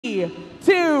2,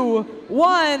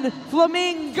 1,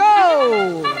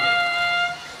 Flamingo!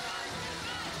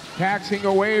 Taxing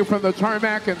away from the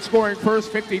tarmac and scoring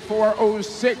first,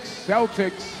 54.06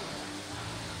 Celtics.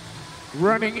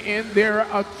 Running in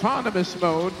their autonomous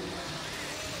mode.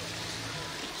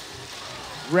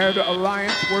 Red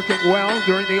Alliance working well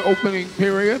during the opening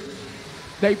period.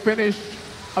 They finished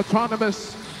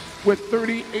autonomous with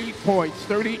 38 points,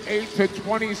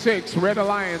 38-26. Red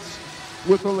Alliance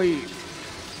with the lead.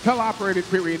 Teleoperated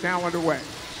period now underway.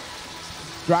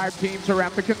 Drive teams are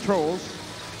at the controls.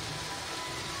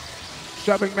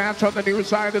 Shoving match on the near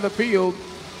side of the field.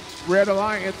 Red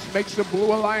Alliance makes the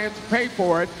Blue Alliance pay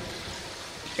for it.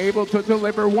 Able to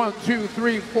deliver 1, 2,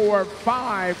 3, 4,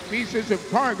 5 pieces of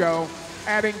cargo,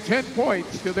 adding 10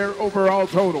 points to their overall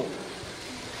total.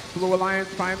 Blue Alliance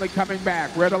finally coming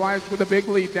back. Red Alliance with a big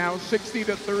lead now,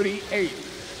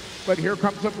 60-38. But here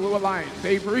comes the Blue Alliance.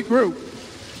 They've regrouped.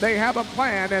 They have a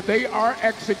plan and they are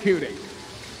executing.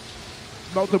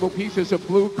 Multiple pieces of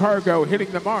blue cargo hitting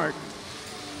the mark,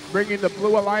 bringing the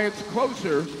Blue Alliance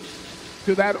closer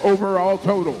to that overall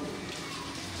total.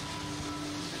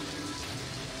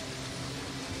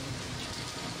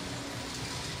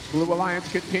 Blue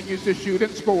Alliance continues to shoot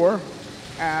and score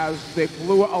as the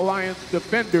Blue Alliance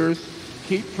defenders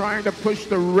keep trying to push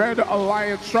the Red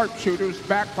Alliance sharpshooters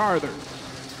back farther.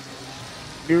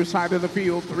 Near side of the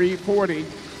field, 340.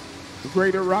 The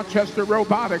Greater Rochester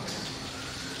Robotics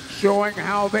showing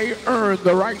how they earned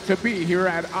the right to be here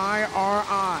at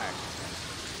IRI.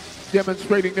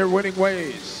 Demonstrating their winning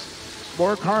ways.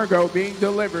 More cargo being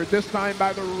delivered, this time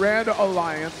by the Red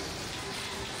Alliance.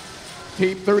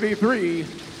 Team 33,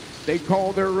 they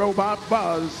call their robot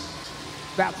Buzz.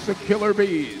 That's the Killer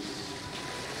Bees.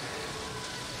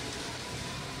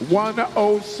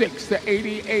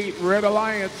 106-88, Red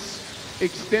Alliance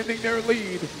extending their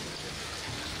lead.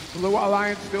 Blue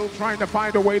Alliance still trying to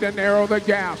find a way to narrow the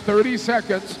gap. 30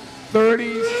 seconds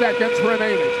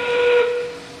remaining.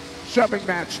 Shoving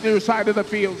match near side of the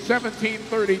field,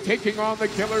 17-30, taking on the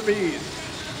Killer Bees.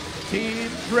 Team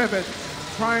driven,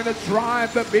 trying to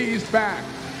drive the Bees back.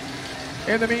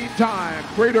 In the meantime,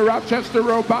 Greater Rochester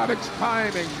Robotics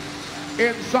climbing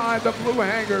inside the blue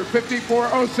hangar,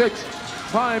 54.06,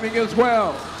 climbing as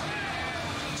well.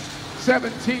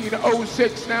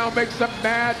 17.06 now makes a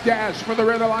mad dash for the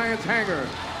Red Alliance hangar.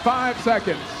 5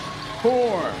 seconds,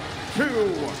 4, 2,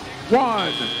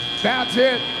 1. That's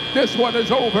it. This one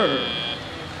is over.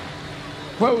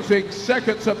 Closing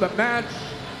seconds of the match.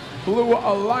 Blue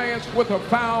Alliance with a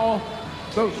foul.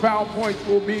 Those foul points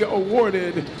will be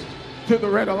awarded to the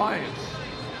Red Alliance.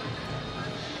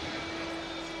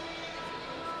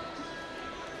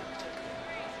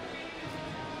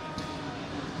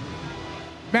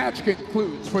 Match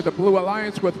concludes for the Blue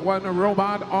Alliance with one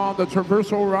robot on the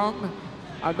traversal rung,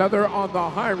 another on the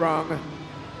high rung.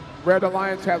 Red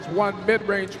Alliance has one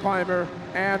mid-range climber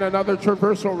and another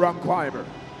traversal rung climber.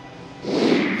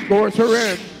 Scores are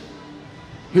in.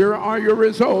 Here are your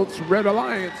results. Red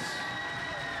Alliance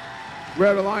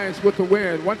with the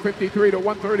win,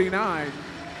 153-139.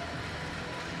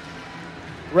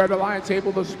 Red Alliance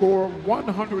able to score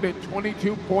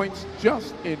 122 points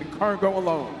just in cargo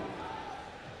alone.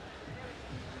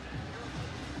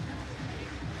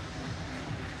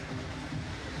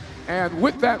 And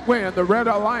with that win, the Red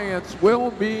Alliance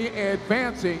will be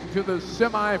advancing to the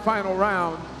semifinal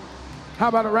round. How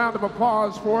about a round of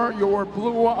applause for your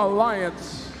Blue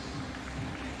Alliance?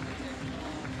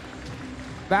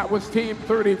 That was Team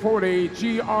 3040,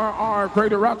 GRR,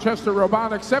 Greater Rochester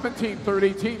Robotics,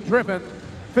 1730, Team Driven,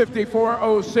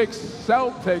 54.06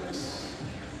 Celtics.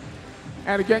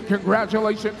 And again,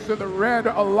 congratulations to the Red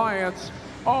Alliance.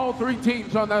 All three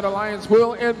teams on that alliance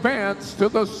will advance to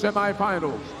the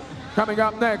semifinals. Coming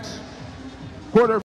up next, quarter